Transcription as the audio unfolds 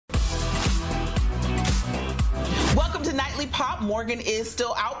to Nightly Pop. Morgan is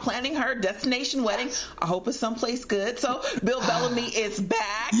still out planning her destination wedding. I hope it's someplace good. So Bill Bellamy is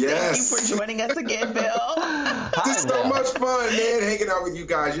back. Yes. Thank you for joining us again, Bill. This is so much fun, man, hanging out with you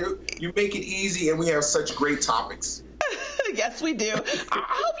guys. You make it easy, and we have such great topics. Yes, we do. I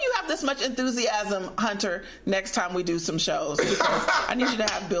hope you have this much enthusiasm, Hunter, next time we do some shows, because I need you to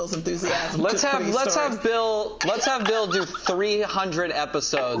have Bill's enthusiasm. Let's have Bill do 300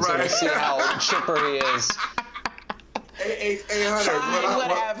 episodes and we'll see how chipper he is. Hey, Hunter, Fine,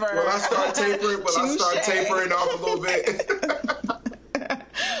 whatever. Will I start tapering off a little bit?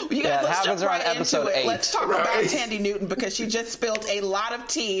 You guys, let's jump right episode into it. 8. Let's talk about Tandy Newton, because she just spilled a lot of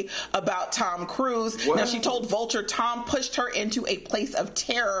tea about Tom Cruise. What? Now, she told Vulture Tom pushed her into a place of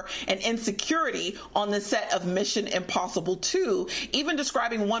terror and insecurity on the set of Mission Impossible 2, even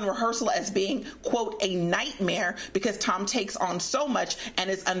describing one rehearsal as being, quote, a nightmare because Tom takes on so much and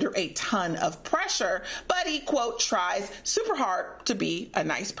is under a ton of pressure, but he, quote, tries super hard to be a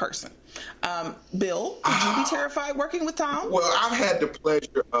nice person. Bill, would you be terrified working with Tom? Well, I've had the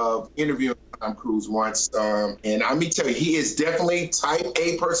pleasure of interviewing Tom Cruise once, and let me tell you, he is definitely type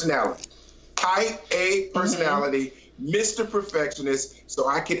A personality. Type A personality, Mr. Perfectionist, so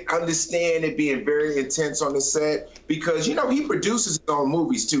I can understand it being very intense on the set, because, you know, he produces his own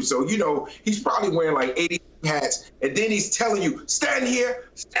movies too, so, you know, he's probably wearing like 80 hats, and then he's telling you, stand here,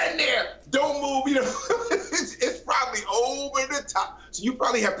 stand there, don't move, you know. It's probably over the top. So you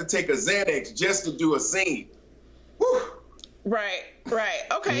probably have to take a Xanax just to do a scene. Whew. Right.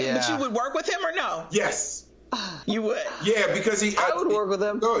 Okay, yeah. But you would work with him or no? Yes. You would? Yeah, because I would work with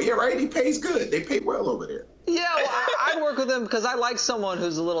him. Oh, yeah, right? He pays good. They pay well over there. Yeah, well, I'd work with him because I like someone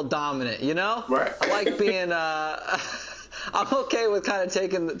who's a little dominant, you know? Right. I like being... I'm okay with kind of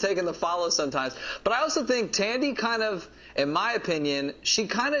taking the follow sometimes. But I also think Tandy kind of, in my opinion, she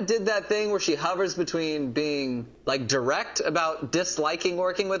kind of did that thing where she hovers between being like direct about disliking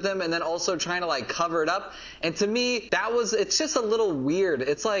working with him and then also trying to like cover it up. And to me, it's just a little weird.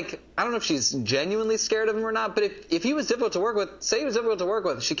 It's like, I don't know if she's genuinely scared of him or not, but if he was difficult to work with, say he was difficult to work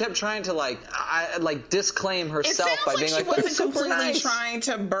with, she kept trying to like disclaim herself by being like, she wasn't completely trying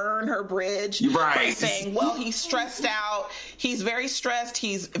to burn her bridge by saying, well, he's stressed out. He's very stressed.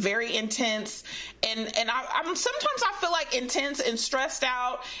 He's very intense, and I'm sometimes I feel like intense and stressed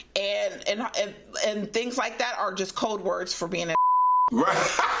out and things like that are just code words for being a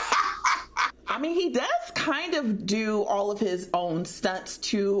right. I mean, he does kind of do all of his own stunts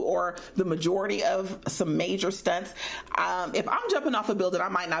too, or the majority of some major stunts. If I'm jumping off a building, I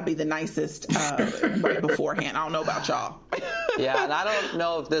might not be the nicest right beforehand. I don't know about y'all. Yeah, and I don't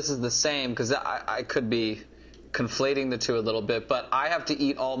know if this is the same, because I could be conflating the two a little bit, but I have to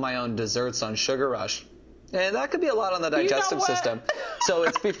eat all my own desserts on Sugar Rush. And that could be a lot on the digestive system. So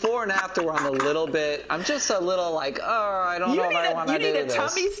it's before and after where I'm a little bit, I'm just a little like, oh, I don't know if I want to do this. You need a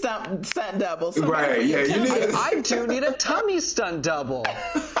tummy stunt double. Right, yeah. I do need a tummy stunt double.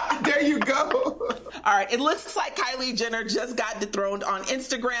 There you go. All right, it looks like Kylie Jenner just got dethroned on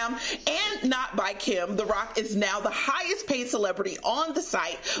Instagram, and not by Kim. The Rock is now the highest paid celebrity on the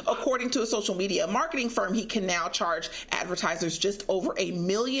site. According to a social media marketing firm, he can now charge advertisers just over $1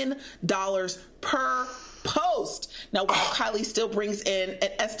 million per post. Now, while Kylie still brings in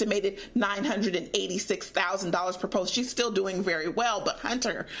an estimated $986,000 per post, she's still doing very well. But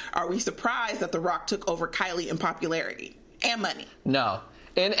Hunter, are we surprised that The Rock took over Kylie in popularity and money? No.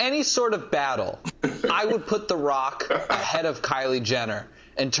 In any sort of battle, I would put The Rock ahead of Kylie Jenner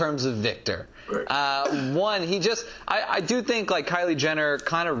in terms of victor. Right. I do think like Kylie Jenner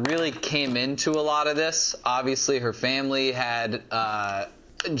kind of really came into a lot of this. Obviously, her family had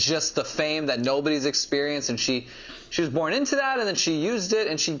just the fame that nobody's experienced, and she was born into that, and then she used it,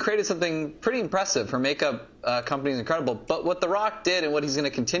 and she created something pretty impressive. Her makeup company is incredible. But what The Rock did, and what he's going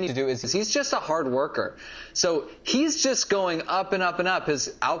to continue to do, is he's just a hard worker. So he's just going up and up and up.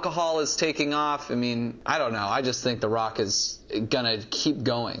 His alcohol is taking off. I mean, I don't know. I just think The Rock is going to keep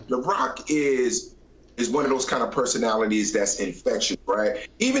going. The Rock is one of those kind of personalities that's infectious, right?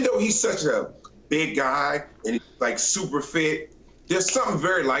 Even though he's such a big guy and he's like super fit, there's something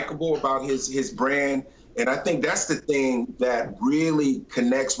very likable about his brand. And I think that's the thing that really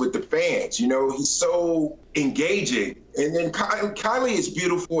connects with the fans. You know, he's so engaging. And then Kylie is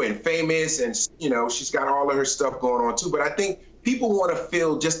beautiful and famous, and, you know, she's got all of her stuff going on too. But I think people want to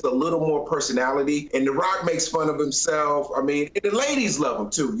feel just a little more personality. And The Rock makes fun of himself. I mean, and the ladies love him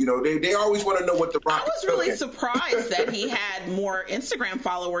too. You know, they always want to know what The Rock is I was really surprised that he had more Instagram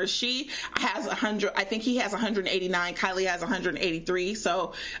followers. She has 100. I think he has 189. Kylie has 183.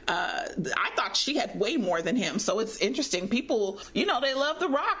 So I thought she had way more than him. So it's interesting. People, you know, they love The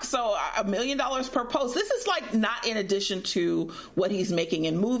Rock. So $1 million per post. This is like not in addition to what he's making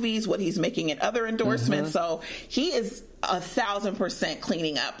in movies, what he's making in other endorsements. So he is 1,000%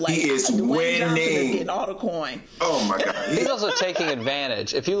 cleaning up. Like, he is Dwayne winning. Johnson is getting all the coin. Oh my God. He's also taking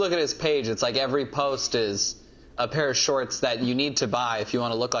advantage. If you look at his page, it's like every post is a pair of shorts that you need to buy if you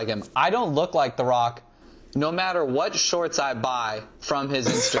want to look like him. I don't look like The Rock no matter what shorts I buy from his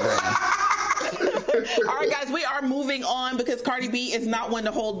Instagram. All right, guys, we are moving on because Cardi B is not one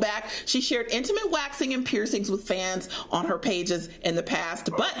to hold back. She shared intimate waxing and piercings with fans on her pages in the past,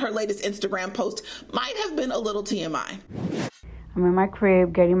 but her latest Instagram post might have been a little TMI. I'm in my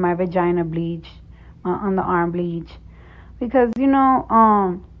crib getting my vagina bleach, my underarm bleach, because, you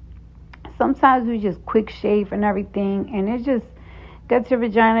know, sometimes we just quick shave and everything, and it just gets your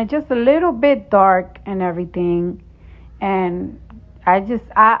vagina just a little bit dark and everything, and I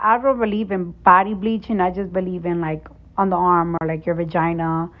don't believe in body bleaching. I just believe in like on the arm or like your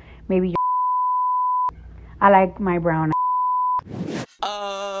vagina, maybe your I like my brown.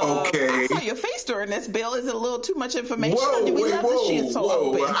 Okay. I saw your face during this, Bill. Is it a little too much information? Whoa, Do we love that she is so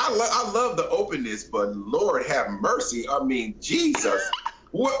open? I love the openness, but Lord have mercy. I mean, Jesus.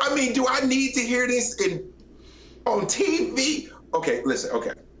 What? I mean, do I need to hear this on TV? Okay, listen.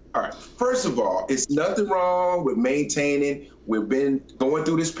 Okay. All right. First of all, it's nothing wrong with maintaining. We've been going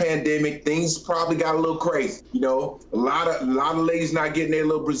through this pandemic. Things probably got a little crazy. You know, a lot of ladies not getting their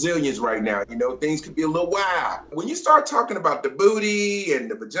little Brazilians right now. You know, things could be a little wild. When you start talking about the booty and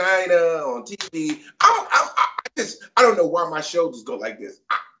the vagina on TV, I don't know why my shoulders go like this.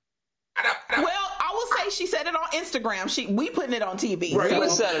 Well, I will say she said it on Instagram. We putting it on TV. Right. So. You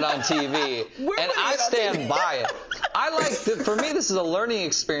said it on TV, and I stand by it. For me, this is a learning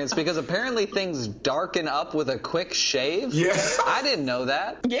experience because apparently things darken up with a quick shave. Yeah. I didn't know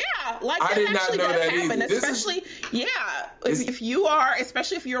that. Yeah, like I that did not actually know does that happen. either. Especially,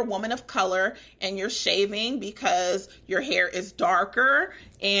 especially if you're a woman of color and you're shaving because your hair is darker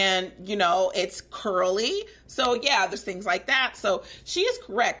and, you know, it's curly. So, yeah, there's things like that. So she is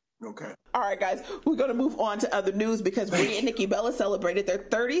correct. Okay. All right, guys, we're going to move on to other news because Brie and Nikki Bella celebrated their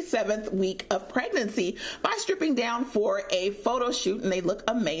 37th week of pregnancy by stripping down for a photo shoot, and they look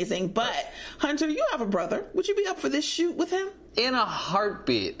amazing. But, Hunter, you have a brother. Would you be up for this shoot with him? In a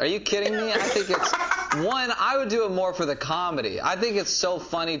heartbeat. Are you kidding me? I think it's, I would do it more for the comedy. I think it's so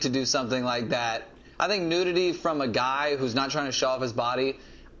funny to do something like that. I think nudity from a guy who's not trying to show off his body,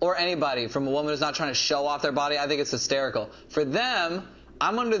 or anybody from a woman who's not trying to show off their body, I think it's hysterical. For them,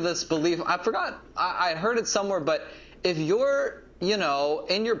 I'm under this belief, I forgot, I heard it somewhere, but if you're, you know,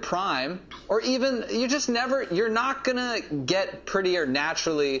 in your prime, or even, you're not gonna get prettier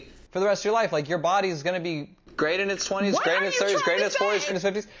naturally for the rest of your life. Like, your body's gonna be great in its 20s, great in its 30s, great in its 40s, great in its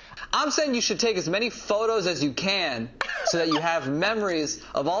 50s. I'm saying you should take as many photos as you can so that you have memories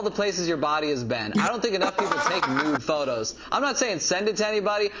of all the places your body has been. I don't think enough people take nude photos. I'm not saying send it to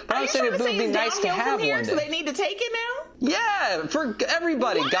anybody, but I'm saying it would be nice to have one day. So they need to take it now? Yeah, for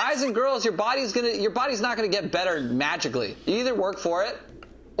everybody, guys and girls, your body's not gonna get better magically. You either work for it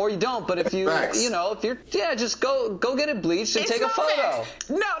or you don't. But if just go get it bleached and take a photo.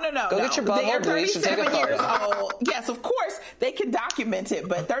 No. Go get your butthole bleached and take a photo. Oh, yes, of course they can document it,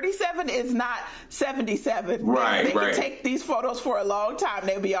 but 37 is not 77. Right, they can take these photos for a long time.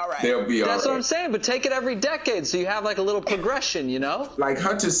 They'll be all right. That's what I'm saying. But take it every decade so you have like a little progression, you know. Like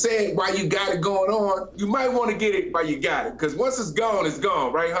Hunter said, while you got it going on, you might want to get it while you got it, because once it's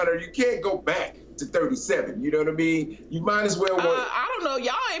gone, right, Hunter? You can't go back to 37. You know what I mean? You might as well. I don't know.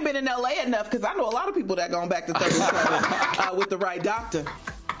 Y'all ain't been in LA enough, because I know a lot of people that gone back to 37 with the right doctor.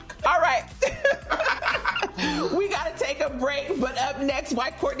 All right. We got to take a break, but up next, why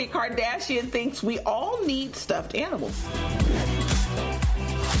Kourtney Kardashian thinks we all need stuffed animals.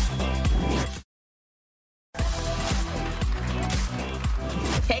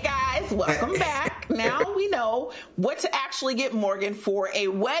 Hey guys, welcome back. Now we know what to actually get Morgan for a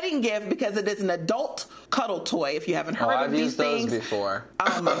wedding gift, because it is an adult cuddle toy. If you haven't heard of these things. I've used those before.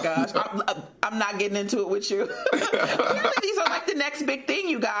 Oh my gosh. I'm not getting into it with you. Apparently these are like the next big thing,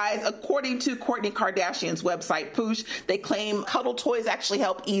 you guys. According to Kourtney Kardashian's website, Poosh, they claim cuddle toys actually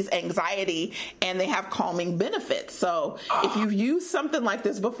help ease anxiety and they have calming benefits. So if you've used something like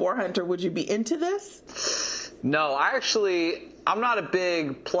this before, Hunter, would you be into this? No, I'm not a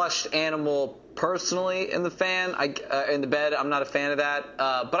big plushed animal personally in the bed. I'm not a fan of that.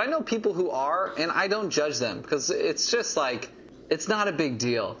 But I know people who are, and I don't judge them because it's just like, it's not a big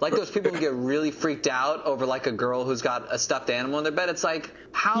deal. Like those people who get really freaked out over like a girl who's got a stuffed animal in their bed. It's like,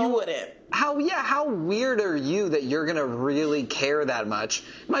 how... You wouldn't. How weird are you that you're going to really care that much?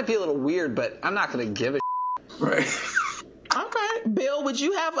 It might be a little weird, but I'm not going to give a Right. Okay, Bill, would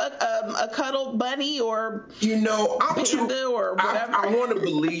you have a cuddle bunny or I'm panda or whatever? I want to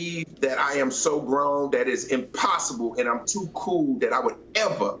believe that I am so grown that it's impossible, and I'm too cool that I would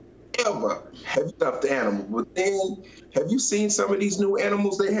ever have stuffed animal. But then, have you seen some of these new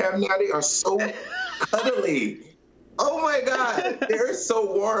animals they have now? They are so cuddly. Oh my God, they're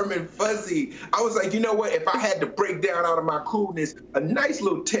so warm and fuzzy. I was like, you know what? If I had to break down out of my coolness, a nice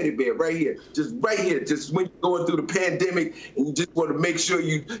little teddy bear right here, just when you're going through the pandemic and you just want to make sure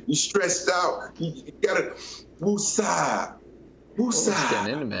you stressed out, you gotta woosah.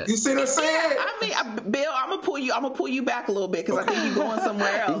 getting intimate. You see what I'm saying? Yeah, I mean, Bill, I'm gonna pull you back a little bit because I think you're going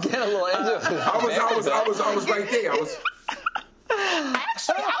somewhere else. You get a little into it. I was right there.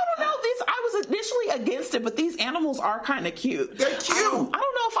 Actually, I don't know. I was initially against it, but these animals are kind of cute. They're cute. I don't know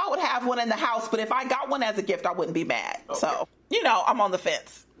if I would have one in the house, but if I got one as a gift, I wouldn't be mad. Okay. So, I'm on the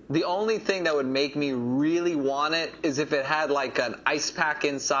fence. The only thing that would make me really want it is if it had like an ice pack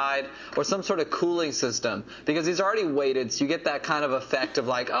inside or some sort of cooling system, because he's already weighted, so you get that kind of effect of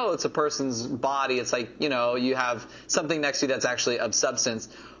like, oh, it's a person's body. It's like, you have something next to you that's actually of substance.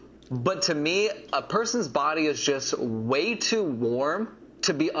 But to me, a person's body is just way too warm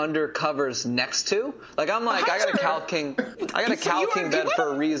to be under covers next to. Like, I'm like, I got a Cal King bed for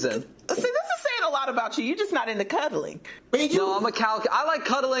a reason. See, this is saying a lot about you. You're just not into cuddling. No, I'm a Cal. I like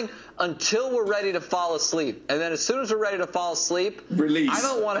cuddling until we're ready to fall asleep. And then as soon as we're ready to fall asleep, release. I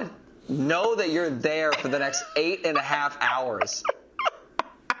don't want to know that you're there for the next 8.5 hours.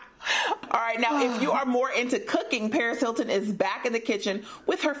 All right, now, if you are more into cooking, Paris Hilton is back in the kitchen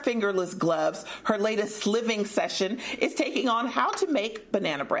with her fingerless gloves. Her latest sliving session is taking on how to make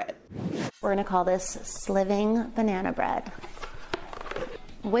banana bread. We're going to call this sliving banana bread.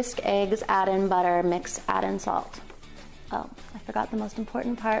 Whisk eggs, add in butter, mix, add in salt. Oh, I forgot the most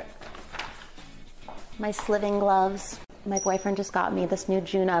important part. My sliving gloves. My boyfriend just got me this new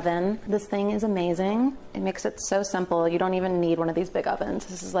June oven. This thing is amazing. It makes it so simple. You don't even need one of these big ovens.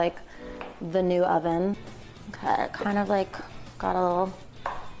 This is like the new oven. Okay, kind of like got a little,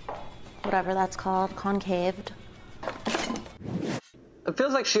 whatever that's called, concaved. It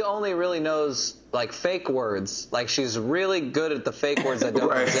feels like she only really knows like fake words. Like she's really good at the fake words that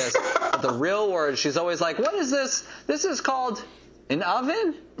don't exist. But the real words, she's always like, what is this? This is called an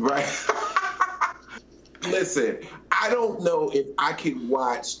oven? Right. Listen, I don't know if I could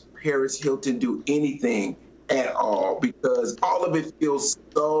watch Paris Hilton do anything at all because all of it feels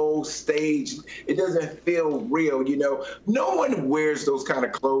so staged. It doesn't feel real, No one wears those kind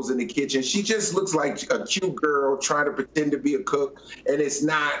of clothes in the kitchen. She just looks like a cute girl trying to pretend to be a cook, and it's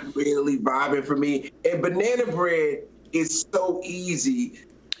not really vibing for me. And banana bread is so easy.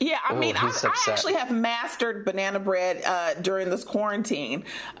 Yeah, I mean, I actually have mastered banana bread during this quarantine.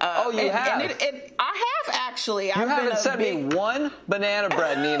 You have? I have actually. You haven't sent me one banana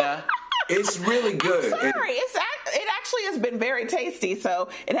bread, Nina. It's really good. I'm sorry, it actually has been very tasty, so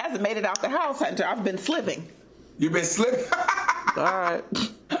it hasn't made it out the house, Hunter. I've been sliving. You've been sliving? All right.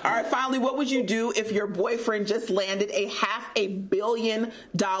 All right, finally, what would you do if your boyfriend just landed a $500 million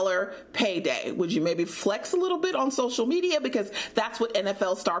payday? Would you maybe flex a little bit on social media? Because that's what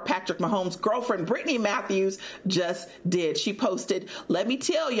NFL star Patrick Mahomes' girlfriend, Brittany Matthews, just did. She posted, "Let me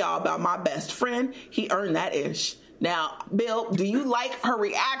tell y'all about my best friend. He earned that ish." Now, Bill, do you like her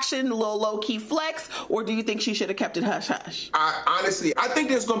reaction, a little low-key flex, or do you think she should have kept it hush-hush? Honestly, I think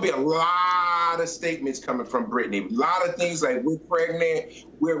there's going to be a lot of statements coming from Brittany. A lot of things like, we're pregnant,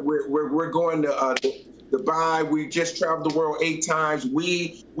 we're going to Dubai, we just traveled the world 8 times,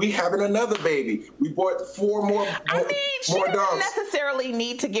 we having another baby. We bought 4 more she more doesn't dogs. necessarily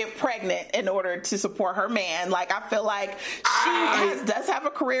need to get pregnant in order to support her man. Like, I feel like she does have a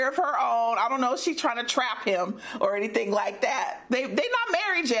career of her own. I don't know if she's trying to trap him or anything like that. They're not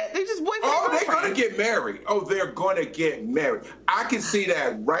married yet. They're just boyfriend and girlfriend. They're going to get married. They're going to get married. I can see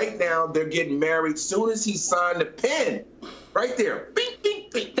that right now. They're getting married soon as he signed the pen. Right there. Bing, bing,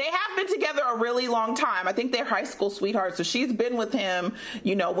 bing. They have been together a really long time. I think they're high school sweethearts. So she's been with him,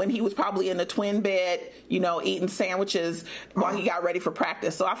 when he was probably in the twin bed, eating sandwiches while he got ready for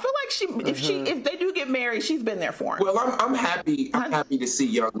practice. So I feel like if they do get married, she's been there for him. Well, I'm happy. I'm happy to see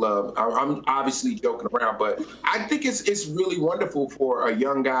young love. I'm obviously joking around, but I think it's really wonderful for a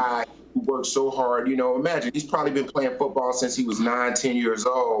young guy who worked so hard. You know, imagine he's probably been playing football since he was 9, 10 years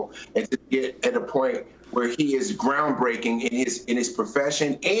old, and to get at a point where he is groundbreaking in his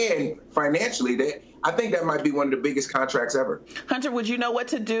profession and financially, that I think that might be one of the biggest contracts ever. Hunter, would you know what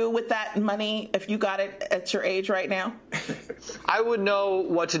to do with that money if you got it at your age right now? I would know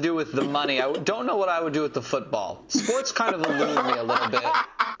what to do with the money. I don't know what I would do with the football. Sports kind of elude me a little bit.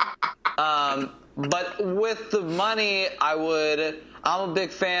 But with the money, I'm a big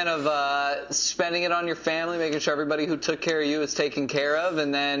fan of spending it on your family, making sure everybody who took care of you is taken care of,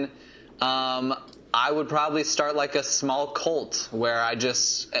 and then I would probably start like a small cult where I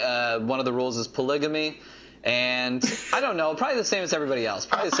just one of the rules is polygamy, and I don't know, probably the same as everybody else.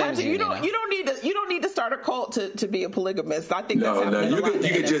 Probably the same as you. You don't need to start a cult to be a polygamist. I think that's happening. You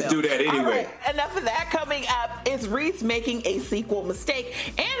could just do that anyway. All right, enough of that. Coming up, is Reese making a sequel mistake,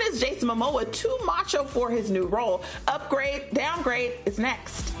 and is Jason Momoa too macho for his new role? Upgrade, downgrade is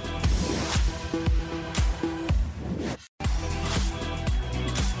next.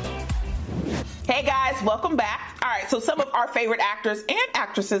 Hey guys, welcome back. All right, so some of our favorite actors and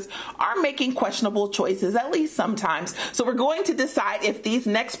actresses are making questionable choices, at least sometimes. So we're going to decide if these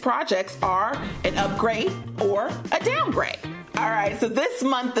next projects are an upgrade or a downgrade. All right, so this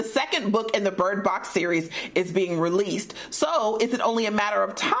month, the second book in the Bird Box series is being released. So is it only a matter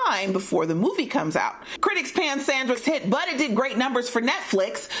of time before the movie comes out? Critics panned Sandra's hit, but it did great numbers for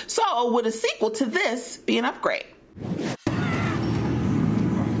Netflix. So would a sequel to this be an upgrade?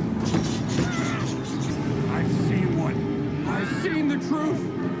 The truth.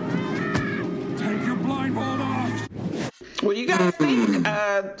 Take your blindfold off. What do you guys think?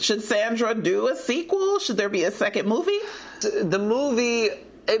 Should Sandra do a sequel? Should there be a second movie? The movie,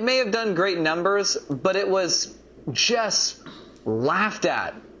 it may have done great numbers, but it was just laughed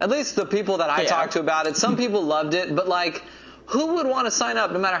at. At least the people that I talked to about it. Some people loved it, but like, who would want to sign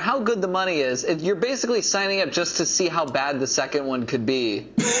up no matter how good the money is? You're basically signing up just to see how bad the second one could be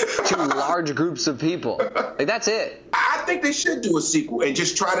to large groups of people. Like, that's it. I think they should do a sequel and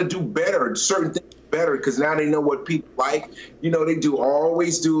just try to do better, certain things better, because now they know what people like. You know, they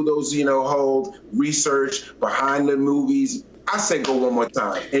always do those, whole research behind the movies. I say go one more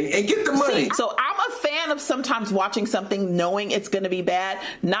time and get the money. So I'm a fan of sometimes watching something knowing it's going to be bad,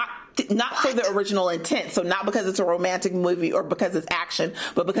 not for the original intent. So not because it's a romantic movie or because it's action,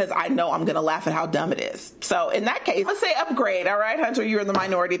 but because I know I'm going to laugh at how dumb it is. So in that case, let's say upgrade. All right, Hunter, you're in the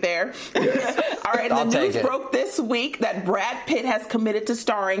minority there. All right, and the news broke this week that Brad Pitt has committed to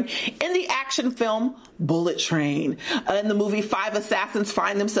starring in the action film Bullet Train. In the movie, 5 assassins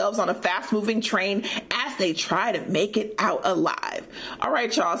find themselves on a fast-moving train as they try to make it out alive. All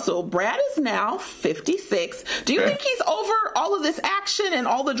right, y'all, so Brad is now 56. Do you think he's over all of this action and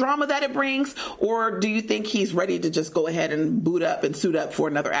all the drama that it brings, or do you think he's ready to just go ahead and boot up and suit up for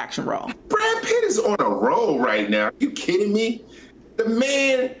another action role? Brad Pitt is on a roll right now. Are you kidding me? The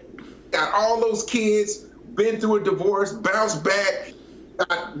man got all those kids, been through a divorce, bounced back.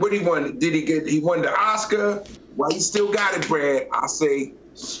 What he won? He won the Oscar? Well, he still got it, Brad. I say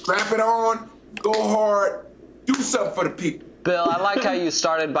strap it on, go hard, do something for the people. Bill, I like how you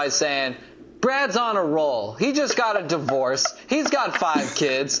started by saying, Brad's on a roll. He just got a divorce. He's got 5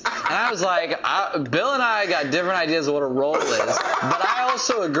 kids. And I was like, Bill and I got different ideas of what a roll is. But I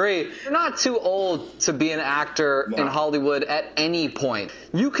also agree, you're not too old to be an actor in Hollywood at any point.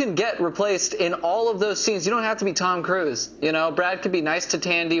 You can get replaced in all of those scenes. You don't have to be Tom Cruise. Brad could be nice to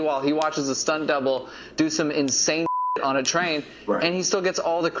Tandy while he watches a stunt double do some insane on a train, and he still gets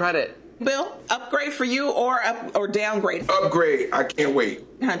all the credit. Bill, upgrade for you or downgrade? Upgrade. I can't wait.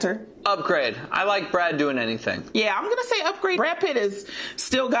 Hunter? Upgrade. I like Brad doing anything. Yeah, I'm going to say upgrade. Brad Pitt has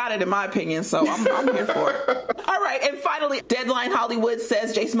still got it, in my opinion, so I'm here for it. All right, and finally, Deadline Hollywood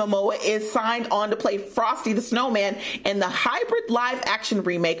says Jason Momoa is signed on to play Frosty the Snowman in the hybrid live-action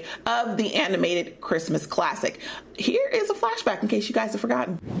remake of the animated Christmas classic. Here is a flashback in case you guys have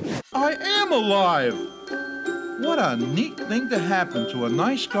forgotten. I am alive. What a neat thing to happen to a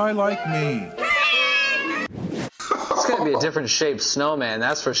nice guy like me. It's going to be a different shaped snowman,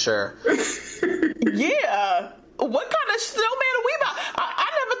 that's for sure. Yeah. What kind of snowman are we about? I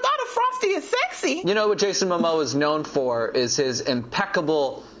never thought of Frosty as sexy. You know what Jason Momoa is known for is his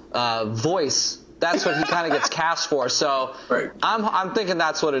impeccable voice. That's what he kind of gets cast for. So I'm thinking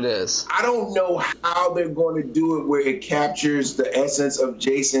that's what it is. I don't know how they're going to do it where it captures the essence of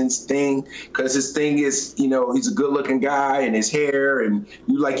Jason's thing, because his thing is, he's a good-looking guy and his hair and,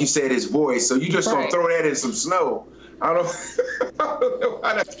 like you said, his voice. So you just going to throw that in some snow. I don't know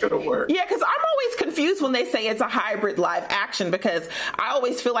how that's going to work. Yeah, because I'm always confused when they say it's a hybrid live action, because I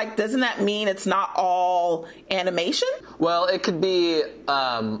always feel like, doesn't that mean it's not all animation? Well, it could be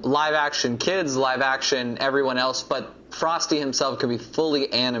live action kids, live action everyone else, but Frosty himself could be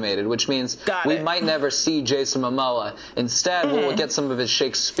fully animated, which means we might never see Jason Momoa. Instead, we'll get some of his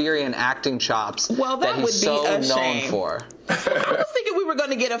Shakespearean acting chops that he's so known for. I was thinking we were going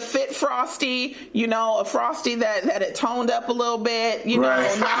to get a fit Frosty, you know, a Frosty that had toned up a little bit, you know.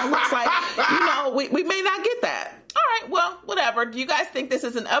 Now it looks like, you know, we may not get that. All right, well, whatever. Do you guys think this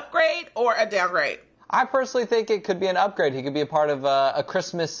is an upgrade or a downgrade? I personally think it could be an upgrade. He could be a part of a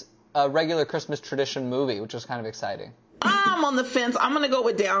regular Christmas tradition movie, which is kind of exciting. I'm on the fence. I'm going to go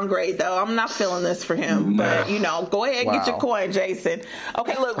with downgrade, though. I'm not feeling this for him. But, you know, go ahead and get your coin, Jason.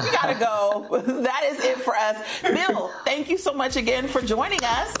 Okay, look, we got to go. That is it for us. Bill, thank you so much again for joining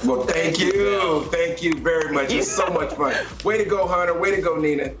us. Well, thank you. Thank you very much. It's so much fun. Way to go, Hunter. Way to go,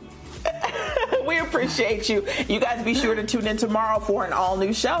 Nina. We appreciate you. You guys be sure to tune in tomorrow for an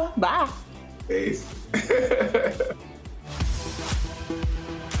all-new show. Bye. Peace.